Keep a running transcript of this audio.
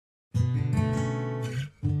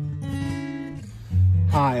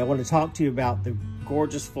Hi, I want to talk to you about the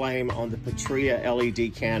gorgeous flame on the PATRIA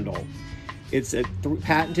LED candle. It's a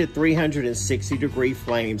patented 360-degree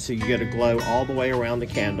flame, so you get a glow all the way around the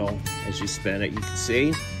candle as you spin it, you can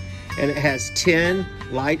see. And it has 10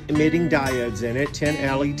 light-emitting diodes in it, 10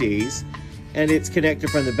 LEDs, and it's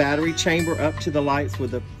connected from the battery chamber up to the lights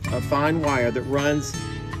with a fine wire that runs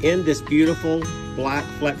in this beautiful black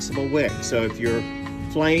flexible wick. So if your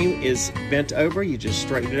flame is bent over, you just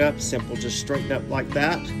straighten it up, simple, just straighten up like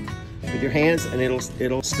that with your hands and it'll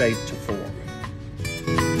stay to form.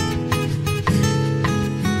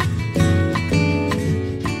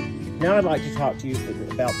 Now I'd like to talk to you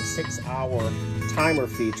about the 6-hour timer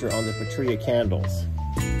feature on the PATRIA candles.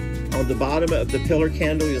 On the bottom of the pillar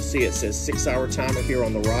candle, you'll see it says 6-hour timer here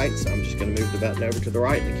on the right, so I'm just going to move the button over to the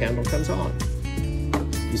right and the candle comes on.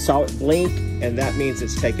 You saw it blink, and that means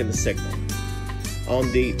it's taken the signal.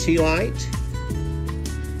 On the tea light,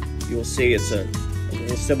 you will see it's a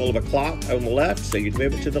little symbol of a clock on the left, so you'd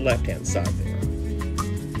move it to the left-hand side there.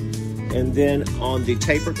 And then on the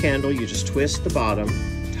taper candle, you just twist the bottom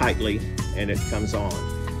tightly, and it comes on.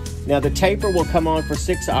 Now the taper will come on for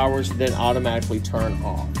 6 hours, then automatically turn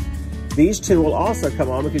off. These two will also come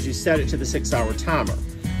on because you set it to the 6-hour timer.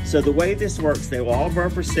 So the way this works, they will all burn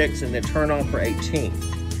for 6 and then turn on for 18.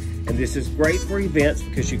 And this is great for events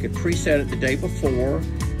because you could preset it the day before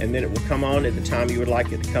and then it will come on at the time you would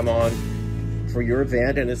like it to come on for your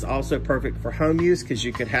event. And it's also perfect for home use because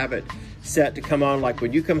you could have it set to come on like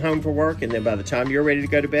when you come home for work, and then by the time you're ready to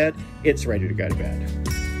go to bed, it's ready to go to bed.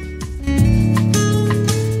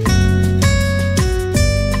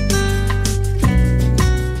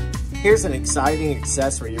 Here's an exciting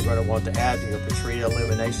accessory you're going to want to add to your PATRIA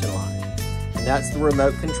Illumination line, and that's the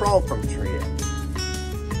remote control from PATRIA.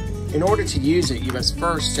 In order to use it, you must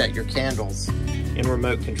first set your candles in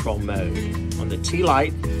remote control mode. On the tea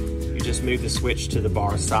light, you just move the switch to the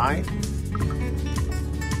bar side.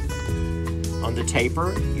 On the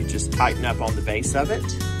taper, you just tighten up on the base of it.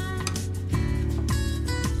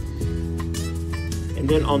 And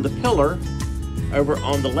then on the pillar, over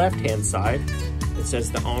on the left-hand side, it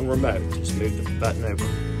says the on remote. Just move the button over.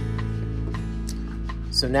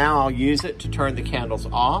 So now I'll use it to turn the candles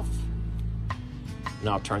off. And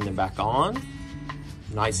I'll turn them back on.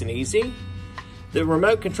 Nice and easy. The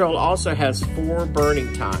remote control also has 4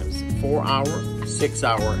 burning times: 4-hour,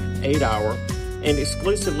 6-hour, 8-hour, and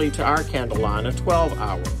exclusively to our candle line, a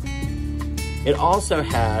 12-hour. It also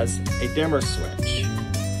has a dimmer switch.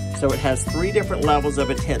 So it has 3 different levels of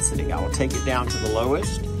intensity. I will take it down to the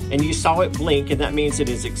lowest. And you saw it blink, and that means it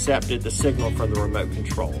has accepted the signal from the remote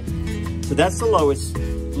control. So that's the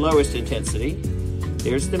lowest intensity.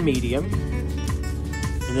 There's the medium,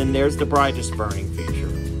 and then there's the brightest burning feature.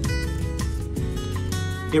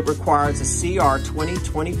 It requires a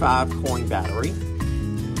CR2025 coin battery,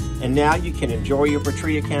 and now you can enjoy your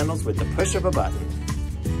PATRIA candles with the push of a button.